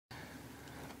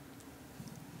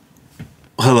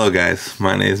Hello guys,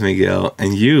 my name is Miguel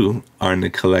and you are in the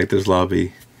Collector's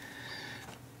Lobby.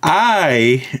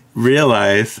 I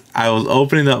realized I was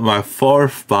opening up my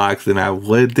fourth box and I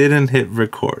didn't hit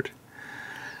record.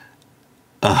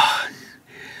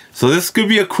 So this could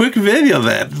be a quick video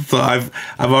then. So I've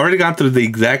already gone through the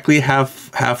exactly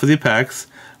half of the packs.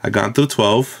 I've gone through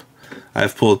 12.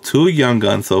 I've pulled 2 Young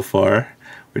Guns so far.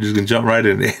 We're just gonna jump right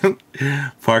in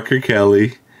it. Parker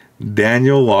Kelly,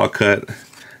 Daniel Walcott.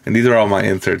 And these are all my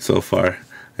inserts so far.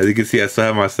 As you can see, I still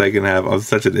have my second half. I'm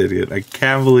such an idiot. I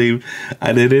can't believe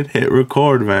I didn't hit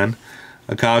record, man.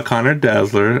 A Kyle Connor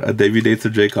Dazzler, a debut dates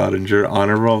of Jake Ottinger,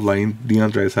 honor roll of Leon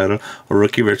Draisaitl, a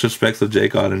rookie retrospects of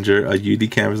Jake Ottinger, a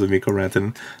UD canvas of Mikko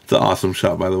Rantanen. It's an awesome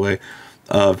shot, by the way.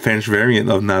 French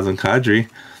variant of Nazem Kadri,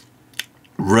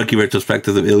 rookie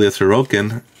retrospectives of Ilya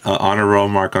Sorokin, honor roll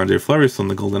Marc-Andre Fleury on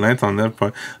the Golden Knights on that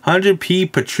point,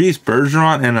 100p Patrice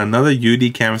Bergeron, and another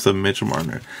UD canvas of Mitch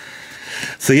Marner.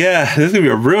 So yeah, this is going to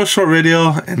be a real short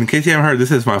video, and in case you haven't heard,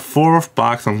 this is my 4th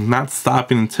box. I'm not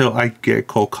stopping until I get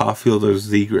Cole Caulfield or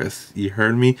Zegras. You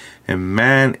heard me? And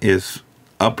man, is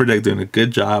Upper Deck doing a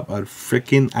good job of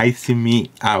freaking icing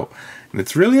me out. And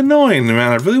it's really annoying,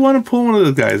 man. I really want to pull one of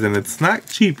those guys, and it's not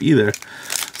cheap either.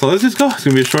 So let's just go. It's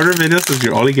going to be a shorter video since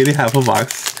you're only getting half a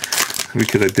box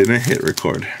because I didn't hit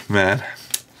record. Man,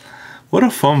 what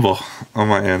a fumble on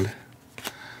my end.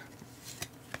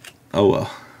 Oh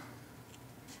well.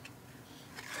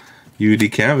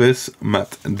 UD canvas,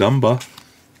 Matt Dumba.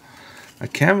 I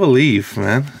can't believe,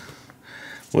 man.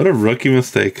 What a rookie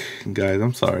mistake, guys.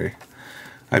 I'm sorry.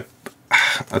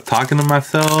 I'm talking to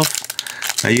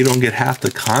myself. Now you don't get half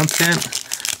the content.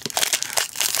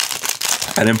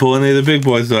 I didn't pull any of the big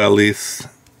boys though, at least.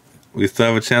 We still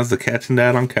have a chance of catching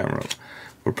that on camera.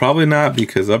 But probably not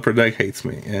because Upper Deck hates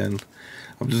me. And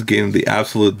I'm just getting the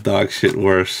absolute dog shit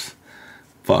worst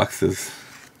boxes.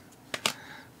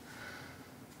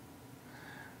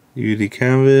 UD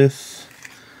canvas.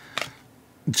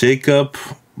 Jacob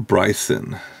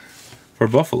Bryson for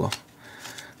Buffalo.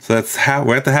 So that's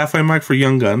we're at the halfway mark for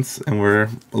Young Guns, and we're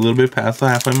a little bit past the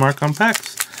halfway mark on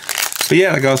packs. But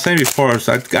yeah, like I was saying before,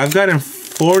 so I've gotten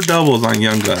 4 doubles on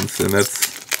Young Guns, and that's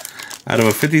out of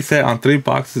a 50 set on 3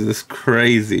 boxes is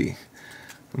crazy.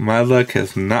 My luck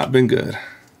has not been good.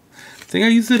 I think I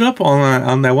used it up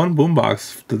on that one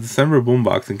boombox, the December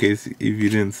boombox, in case if you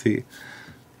didn't see.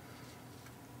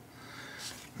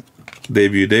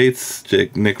 Debut dates,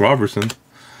 Nick Robertson.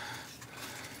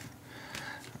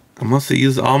 I must have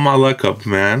used all my luck up,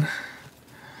 man.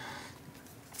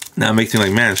 Now it makes me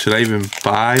like, man, should I even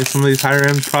buy some of these higher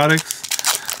end products?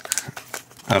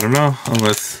 I don't know,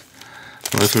 unless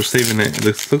we're saving it.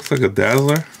 This looks like a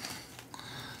Dazzler.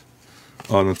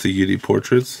 Oh, that's a UD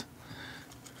Portraits.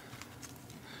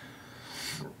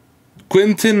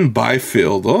 Quinton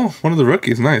Byfield. Oh, one of the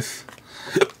rookies, nice.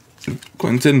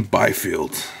 Quinton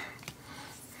Byfield.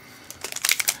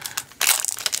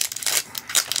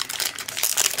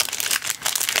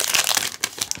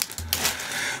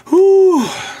 Whew.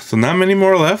 So not many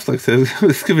more left. Like I said,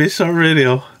 this could be a short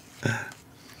video.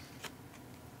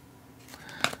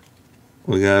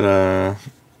 We got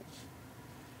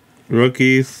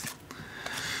rookies.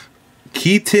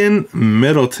 Keaton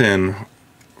Middleton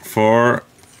for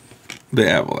the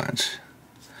Avalanche.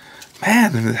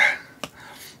 Man,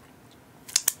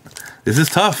 this is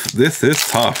tough. This is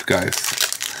tough, guys.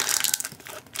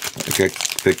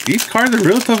 Like these cards are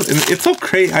real tough. And it's so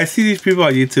crazy. I see these people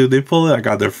on YouTube. They pull it like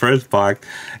on their first box,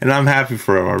 and I'm happy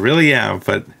for them. I really am.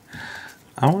 But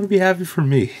I want to be happy for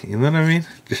me. You know what I mean?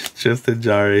 Just a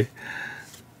Jari.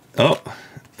 Oh,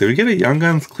 did we get a Young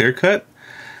Guns clear cut?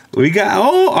 We got,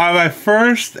 oh, my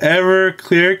first ever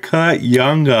clear cut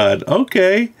Young Gun.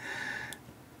 Okay.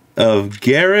 Of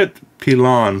Garrett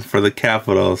Pilon for the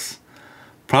Capitals.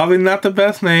 Probably not the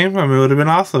best name. I mean, it would have been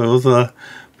awesome. It was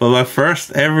but my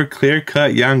first ever clear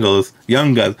cut Young Guns.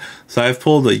 So I've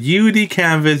pulled a UD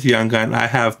canvas Young Gun. I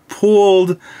have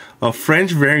pulled a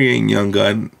French variant Young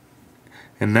Gun.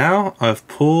 And now I've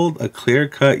pulled a clear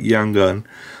cut Young Gun.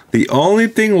 The only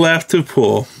thing left to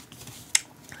pull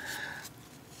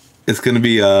is going to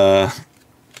be a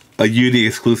UD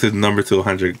exclusive number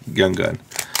 200 Young Gun.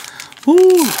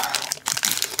 Woo!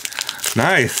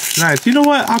 Nice, nice. You know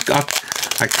what?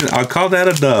 I'll call that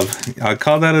a dove. I'll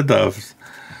call that a dove.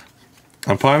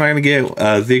 I'm probably not going to get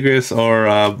Zegras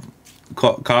or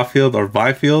Caulfield or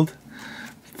Byfield,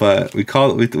 but we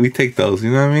take those.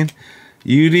 You know what I mean?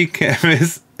 UD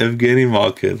canvas Evgeny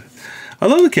Malkin. I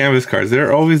love the canvas cards.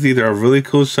 They're always either a really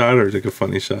cool shot or like a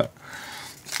funny shot.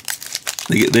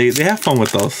 They have fun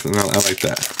with those, and I like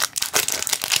that.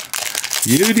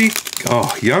 UD,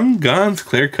 oh, Young Guns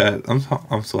clear cut.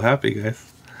 I'm so happy,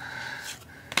 guys.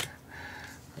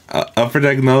 Upper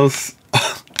Deck knows.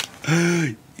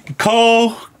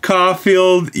 Cole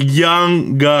Caulfield,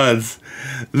 Young Guns.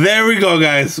 There we go,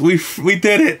 guys. We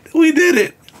did it. We did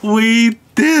it. We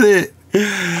did it.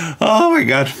 Oh my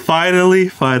god.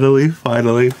 Finally.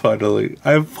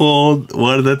 I pulled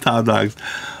one of the top dogs.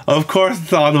 Of course,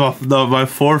 it's on my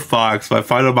fourth box, my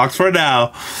final box for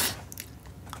now.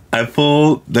 I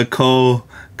pulled the Cole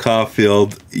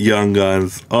Caulfield Young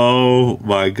Guns. Oh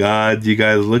my god, you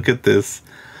guys, look at this.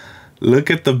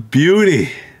 Look at the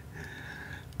beauty.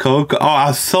 Oh,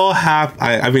 I'm so happy.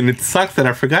 I mean, it sucks that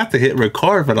I forgot to hit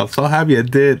record, but I'm so happy I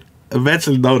did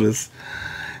eventually notice.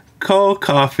 Cole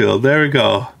Caulfield, there we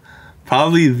go.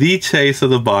 Probably the chase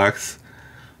of the box.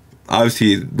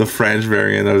 Obviously, the French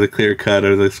variant or the clear cut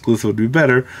or the exclusive would be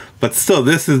better, but still,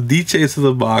 this is the chase of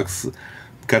the box.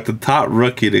 Got the top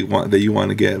rookie that you want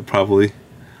to get, probably.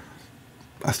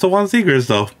 I still want Zegras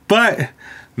though, but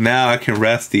now I can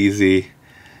rest easy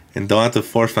and don't have to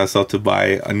force myself to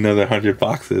buy another 100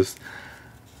 boxes.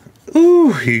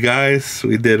 Ooh, you guys,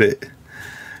 we did it.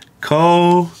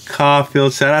 Cole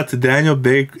Caulfield, shout out to Daniel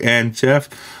Big and Jeff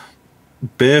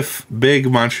Biff, big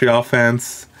Montreal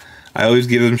fans. I always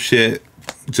give them shit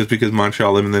just because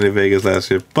Montreal eliminated Vegas last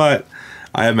year, but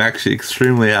I am actually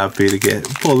extremely happy to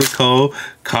pull the Cole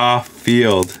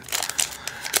Caulfield.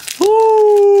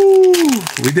 Woo!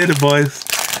 We did it, boys.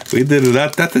 We did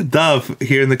it. That's a dove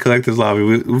here in the collector's lobby.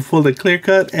 We pulled a clear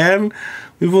cut and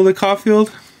we pulled a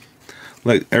Caulfield.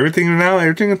 Like everything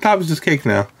on top is just cake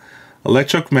now.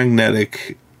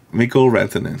 Electromagnetic, Mikko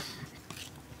Rantanen.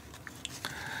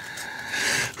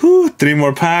 Whew, 3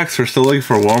 more packs. We're still looking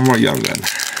for one more Young Gun.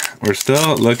 We're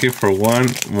still looking for one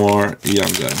more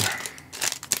Young Gun.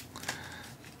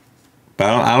 But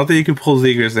I don't think you can pull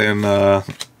Zegras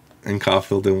and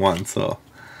Caulfield in one, so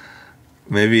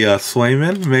maybe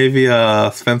Swayman, maybe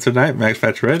Spencer Knight, Max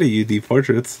Pacioretty, UD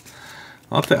Portraits.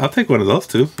 I'll take one of those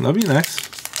two. That'd be nice.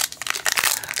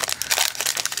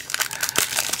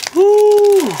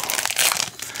 Woo!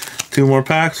 2 more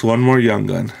packs, one more Young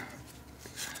Gun.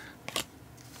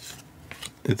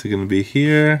 Is it gonna be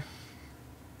here?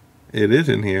 It is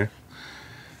in here,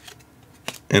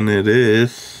 and it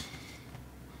is.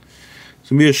 It's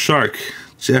gonna be a Shark,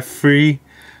 Jeffrey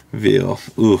Veal.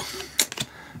 Ooh.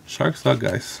 Sharks suck,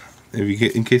 guys.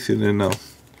 In case you didn't know.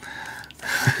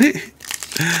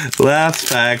 Last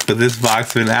pack for this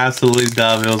box been absolutely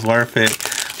dumb. It was worth it.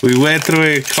 We went through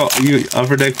it.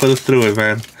 Upper Deck put us through it,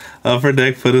 man. Upper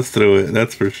Deck put us through it.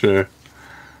 That's for sure.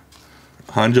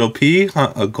 Hanjo P,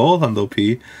 a gold Hanjo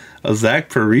P, a Zach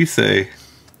Parise.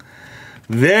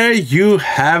 There you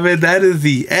have it. That is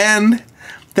the end.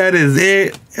 That is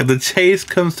it. And the chase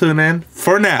comes to an end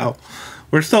for now.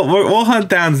 We'll hunt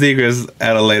down Zegras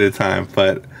at a later time,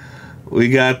 but we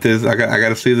got this. I got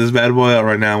to see this bad boy out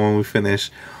right now when we finish.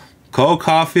 Cole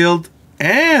Caulfield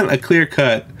and a clear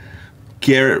cut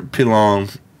Garrett Pilon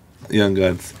Young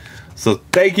Guns. So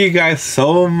thank you guys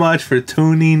so much for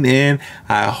tuning in.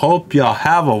 I hope y'all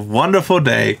have a wonderful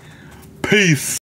day. Peace.